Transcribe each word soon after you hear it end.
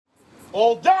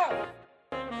All done.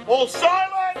 All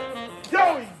silent.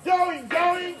 Going.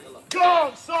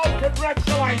 Gone. So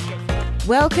congratulations.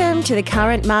 Welcome to the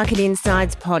Current Market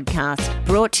Insights podcast,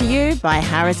 brought to you by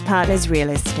Harris Partners Real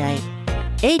Estate.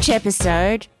 Each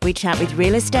episode, we chat with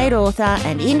real estate author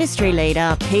and industry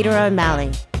leader Peter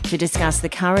O'Malley to discuss the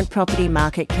current property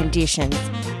market conditions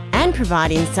and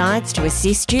provide insights to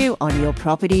assist you on your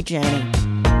property journey.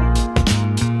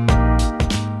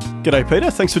 G'day, Peter.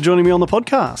 Thanks for joining me on the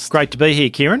podcast. Great to be here,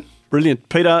 Kieran. Brilliant.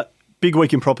 Peter, big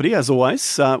week in property, as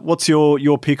always. What's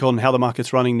your pick on how the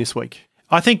market's running this week?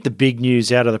 I think the big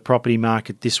news out of the property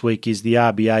market this week is the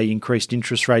RBA increased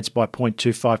interest rates by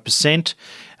 0.25%.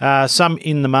 Some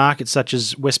in the market, such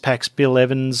as Westpac's Bill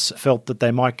Evans, felt that they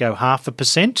might go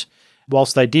 0.5%.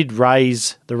 Whilst they did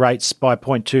raise the rates by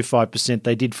 0.25%,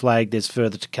 they did flag there's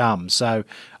further to come. So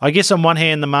I guess on one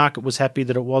hand, the market was happy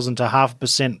that it wasn't a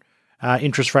 0.5%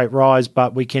 interest rate rise,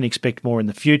 but we can expect more in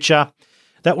the future.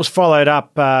 That was followed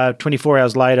up 24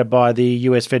 hours later by the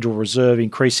US Federal Reserve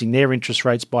increasing their interest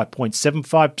rates by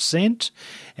 0.75%.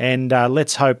 And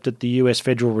let's hope that the US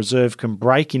Federal Reserve can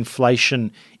break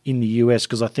inflation in the US,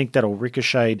 because I think that'll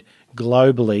ricochet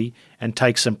globally and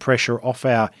take some pressure off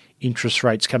our interest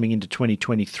rates coming into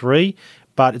 2023.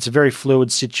 But it's a very fluid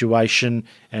situation,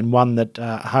 and one that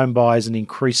home buyers and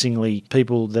increasingly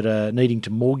people that are needing to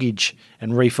mortgage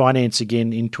and refinance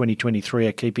again in 2023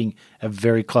 are keeping a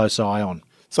very close eye on.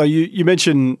 So you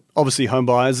mentioned, obviously, home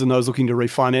buyers and those looking to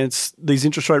refinance. These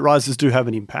interest rate rises do have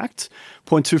an impact.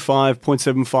 0.25,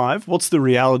 0.75. What's the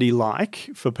reality like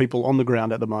for people on the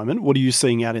ground at the moment? What are you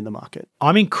seeing out in the market?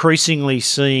 I'm increasingly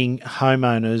seeing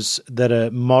homeowners that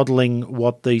are modelling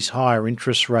what these higher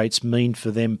interest rates mean for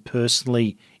them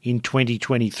personally in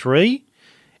 2023,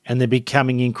 and they're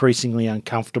becoming increasingly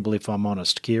uncomfortable, if I'm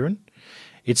honest, Kieran.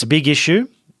 It's a big issue,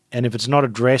 and if it's not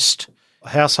addressed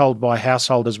household by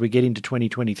household as we get into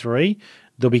 2023,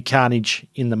 there'll be carnage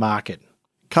in the market.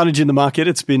 Carnage in the market,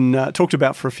 it's been talked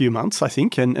about for a few months, I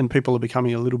think, and people are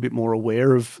becoming a little bit more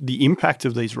aware of the impact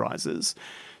of these rises.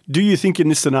 Do you think in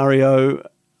this scenario,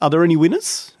 are there any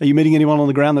winners? Are you meeting anyone on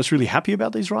the ground that's really happy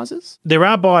about these rises? There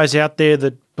are buyers out there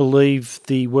that believe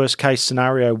the worst case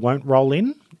scenario won't roll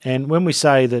in. And when we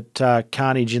say that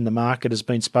carnage in the market has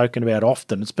been spoken about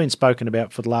often, it's been spoken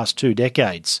about for the last 2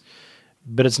 decades.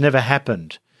 But it's never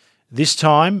happened. This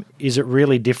time, is it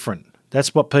really different?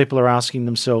 That's what people are asking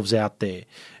themselves out there.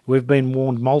 We've been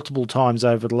warned multiple times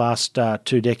over the last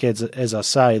 2 decades, as I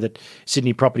say, that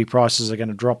Sydney property prices are going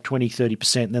to drop 20,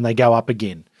 30% and then they go up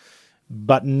again.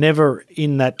 But never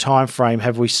in that time frame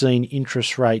have we seen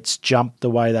interest rates jump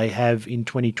the way they have in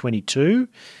 2022,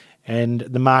 and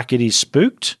the market is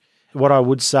spooked. What I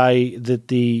would say that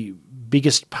the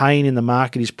biggest pain in the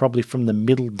market is probably from the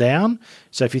middle down.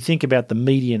 So if you think about the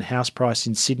median house price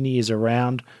in Sydney is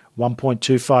around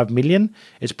 1.25 million,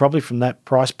 it's probably from that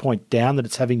price point down that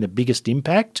it's having the biggest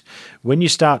impact. When you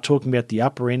start talking about the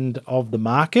upper end of the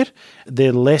market,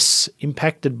 they're less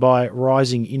impacted by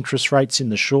rising interest rates in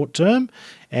the short term,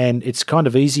 and it's kind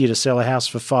of easier to sell a house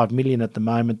for $5 million at the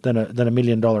moment than a $1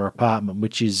 million apartment,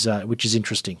 which is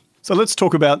interesting. So let's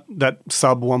talk about that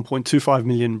sub 1.25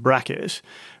 million bracket.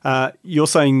 You're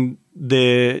saying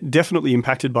they're definitely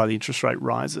impacted by the interest rate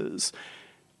rises.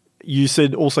 You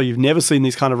said also you've never seen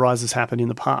these kind of rises happen in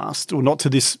the past, or not to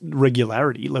this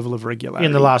level of regularity.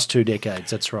 In the last 2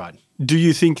 decades, that's right. Do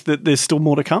you think that there's still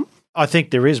more to come? I think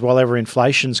there is, while ever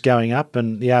inflation's going up,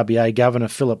 and the RBA Governor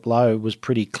Philip Lowe was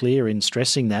pretty clear in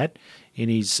stressing that in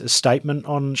his statement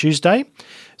on Tuesday.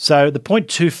 So the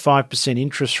 0.25%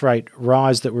 interest rate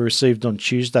rise that we received on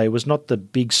Tuesday was not the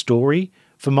big story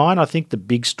for mine. I think the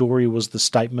big story was the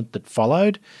statement that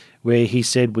followed, where he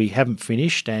said we haven't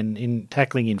finished, and in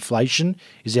tackling inflation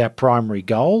is our primary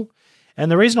goal.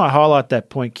 And the reason I highlight that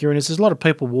point, Kieran, is there's a lot of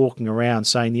people walking around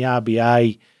saying the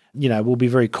RBA will be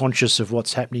very conscious of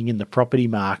what's happening in the property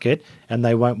market and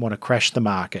they won't want to crash the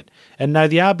market. And no,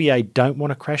 the RBA don't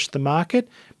want to crash the market,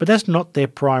 but that's not their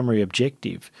primary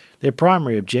objective. Their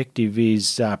primary objective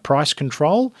is price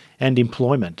control and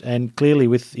employment. And clearly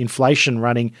with inflation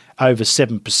running over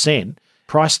 7%,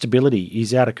 price stability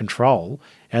is out of control,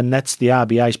 and that's the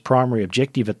RBA's primary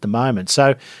objective at the moment.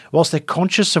 So whilst they're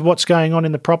conscious of what's going on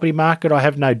in the property market, I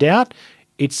have no doubt,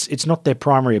 it's not their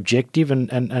primary objective,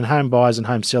 and home buyers and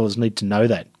home sellers need to know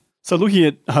that. So looking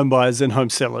at home buyers and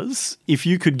home sellers, if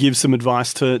you could give some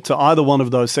advice to either one of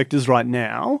those sectors right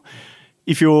now,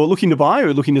 if you're looking to buy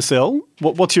or looking to sell,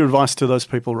 what's your advice to those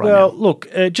people right now? Well, look,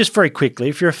 just very quickly,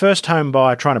 if you're a first home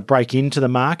buyer trying to break into the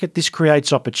market, this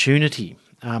creates opportunity.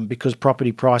 Because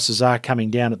property prices are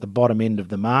coming down at the bottom end of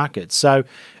the market. So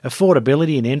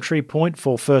affordability and entry point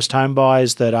for first home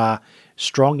buyers that are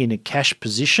strong in a cash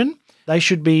position, they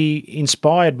should be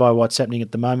inspired by what's happening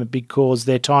at the moment because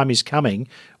their time is coming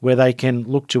where they can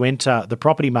look to enter the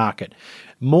property market.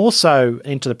 More so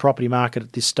enter the property market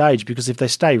at this stage because if they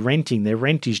stay renting, their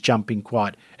rent is jumping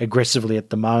quite aggressively at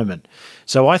the moment.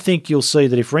 So I think you'll see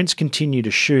that if rents continue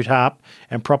to shoot up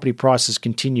and property prices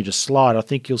continue to slide, I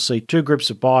think you'll see two groups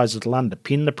of buyers that will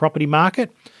underpin the property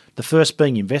market. The first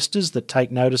being investors that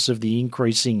take notice of the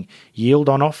increasing yield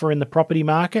on offer in the property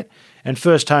market, and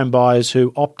first home buyers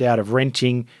who opt out of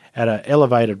renting at an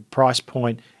elevated price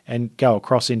point and go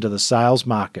across into the sales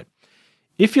market.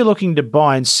 If you're looking to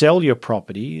buy and sell your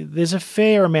property, there's a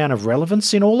fair amount of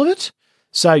relevance in all of it.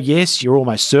 So yes, you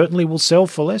almost certainly will sell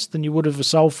for less than you would have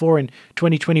sold for in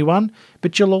 2021,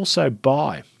 but you'll also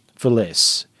buy for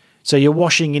less. So you're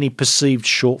washing any perceived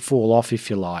shortfall off, if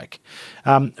you like.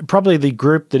 Probably the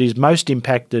group that is most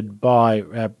impacted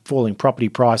by falling property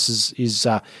prices is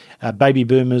baby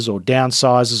boomers or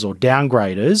downsizers or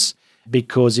downgraders,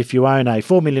 because if you own a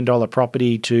 $4 million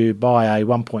property to buy a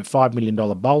 $1.5 million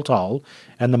bolt hole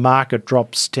and the market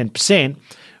drops 10%,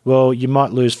 well, you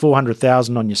might lose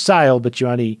 $400,000 on your sale, but you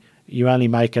only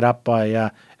make it up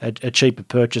by a cheaper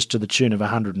purchase to the tune of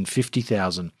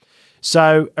 $150,000.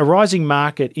 So a rising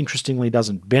market, interestingly,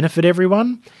 doesn't benefit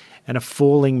everyone, and a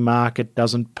falling market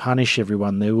doesn't punish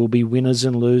everyone. There will be winners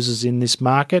and losers in this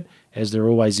market, as there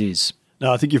always is.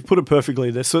 No, I think you've put it perfectly.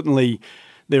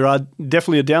 There are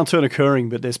definitely a downturn occurring,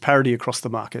 but there's parity across the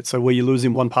market. So where you lose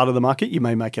in one part of the market, you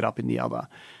may make it up in the other.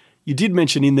 You did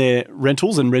mention in there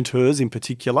rentals and renters in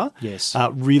particular. Yes.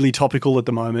 Really topical at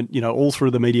the moment. All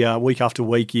through the media week after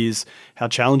week is how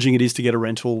challenging it is to get a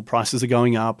rental. Prices are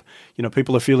going up.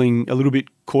 People are feeling a little bit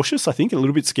cautious, I think, a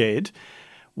little bit scared.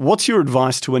 What's your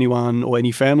advice to anyone or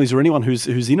any families or anyone who's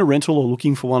in a rental or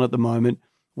looking for one at the moment?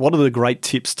 What are the great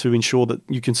tips to ensure that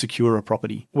you can secure a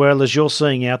property? Well, as you're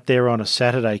seeing out there on a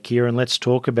Saturday, Kieran, let's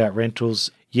talk about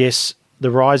rentals. Yes, the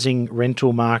rising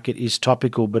rental market is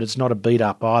topical, but it's not a beat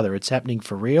up either. It's happening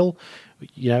for real.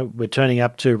 We're turning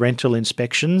up to rental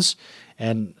inspections,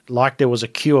 and like there was a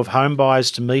queue of home buyers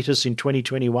to meet us in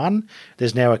 2021,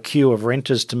 there's now a queue of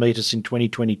renters to meet us in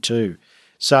 2022.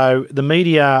 So the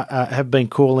media have been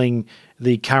calling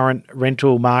the current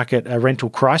rental market a rental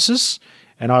crisis,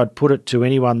 and I would put it to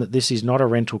anyone that this is not a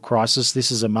rental crisis.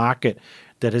 This is a market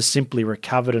that has simply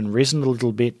recovered and risen a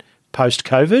little bit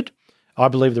post-COVID. I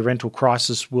believe the rental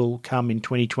crisis will come in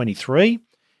 2023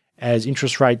 as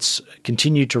interest rates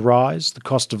continue to rise, the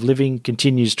cost of living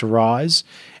continues to rise,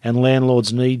 and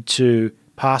landlords need to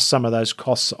pass some of those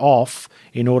costs off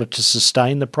in order to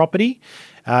sustain the property.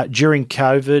 During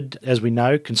COVID, as we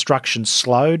know, construction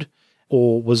slowed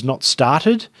or was not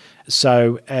started.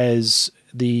 So as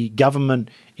the government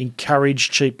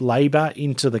encouraged cheap labour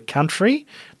into the country,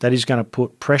 that is going to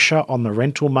put pressure on the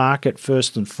rental market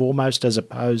first and foremost as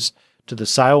opposed to the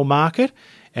sale market.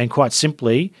 And quite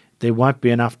simply, there won't be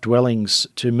enough dwellings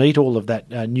to meet all of that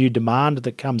new demand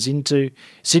that comes into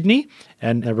Sydney.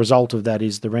 And a result of that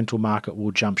is the rental market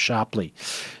will jump sharply.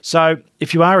 So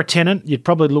if you are a tenant, you'd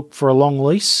probably look for a long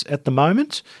lease at the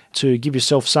moment to give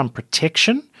yourself some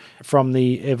protection from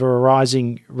the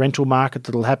ever-rising rental market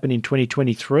that will happen in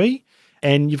 2023.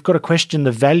 And you've got to question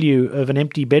the value of an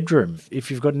empty bedroom. If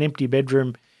you've got an empty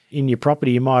bedroom in your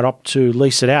property, you might opt to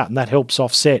lease it out, and that helps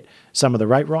offset some of the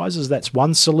rate rises. That's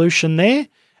one solution there.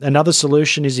 Another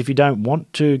solution is if you don't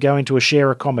want to go into a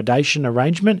share accommodation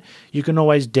arrangement, you can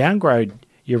always downgrade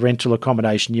your rental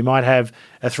accommodation. You might have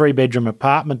a 3-bedroom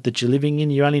apartment that you're living in,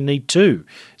 you only need 2.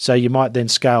 So you might then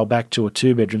scale back to a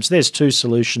 2-bedroom. So there's 2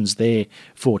 solutions there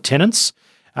for tenants.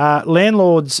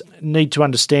 Landlords need to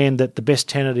understand that the best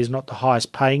tenant is not the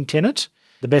highest paying tenant.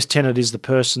 The best tenant is the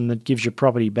person that gives your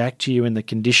property back to you in the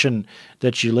condition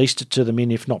that you leased it to them in,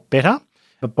 if not better.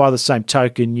 But by the same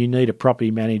token, you need a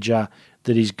property manager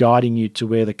that is guiding you to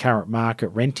where the current market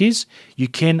rent is. You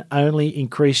can only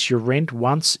increase your rent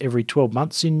once every 12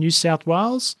 months in New South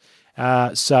Wales.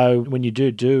 So when you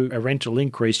do a rental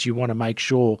increase, you want to make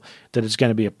sure that it's going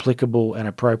to be applicable and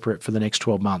appropriate for the next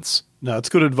 12 months. No, it's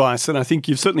good advice. And I think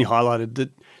you've certainly highlighted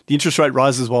that the interest rate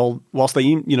rises whilst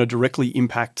they directly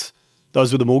impact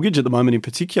those with a mortgage at the moment in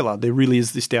particular, there really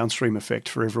is this downstream effect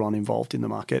for everyone involved in the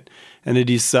market. And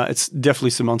it's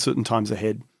definitely some uncertain times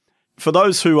ahead. For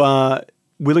those who are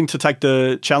willing to take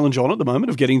the challenge on at the moment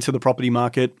of getting to the property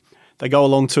market, they go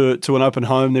along to an open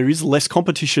home. There is less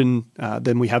competition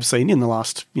than we have seen in the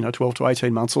last 12 to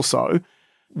 18 months or so.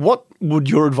 What would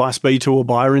your advice be to a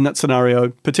buyer in that scenario,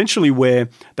 potentially where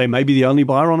they may be the only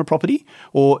buyer on a property,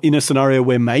 or in a scenario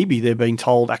where maybe they're being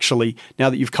told, actually, now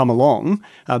that you've come along,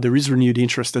 there is renewed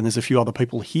interest and there's a few other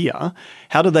people here?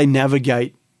 How do they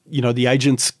navigate, the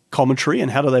agents commentary, and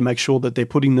how do they make sure that they're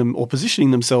putting them or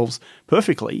positioning themselves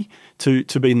perfectly to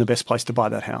be in the best place to buy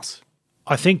that house?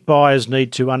 I think buyers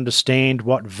need to understand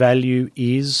what value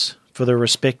is for the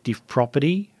respective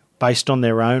property based on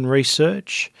their own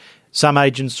research. Some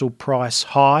agents will price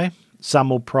high, some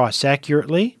will price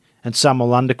accurately, and some will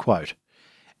underquote.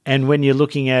 And when you're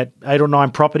looking at 8 or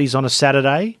 9 properties on a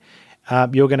Saturday,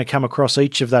 you're going to come across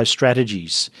each of those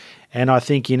strategies. And I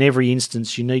think in every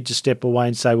instance, you need to step away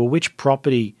and say, well, which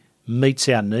property meets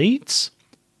our needs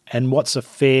and what's a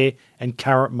fair and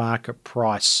current market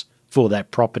price for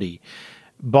that property?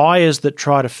 Buyers that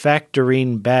try to factor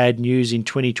in bad news in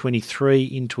 2023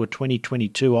 into a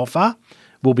 2022 offer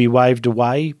will be waved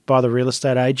away by the real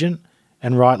estate agent,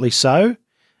 and rightly so.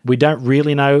 We don't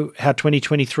really know how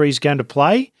 2023 is going to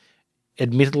play.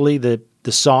 Admittedly, the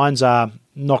signs are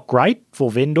not great for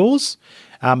vendors,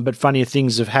 but funnier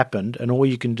things have happened, and all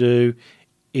you can do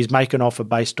is make an offer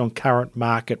based on current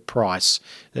market price.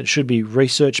 That should be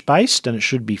research-based and it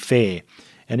should be fair.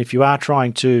 And if you are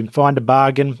trying to find a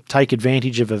bargain, take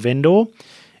advantage of a vendor,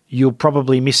 you'll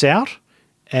probably miss out,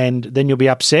 and then you'll be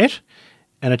upset,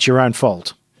 and it's your own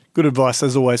fault. Good advice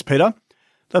as always, Peter.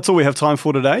 That's all we have time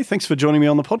for today. Thanks for joining me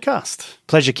on the podcast.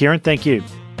 Pleasure, Kieran. Thank you.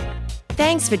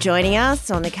 Thanks for joining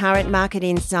us on the Current Market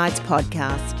Insights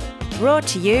podcast, brought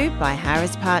to you by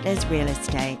Harris Partners Real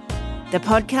Estate, the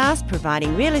podcast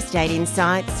providing real estate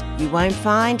insights you won't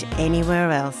find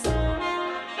anywhere else.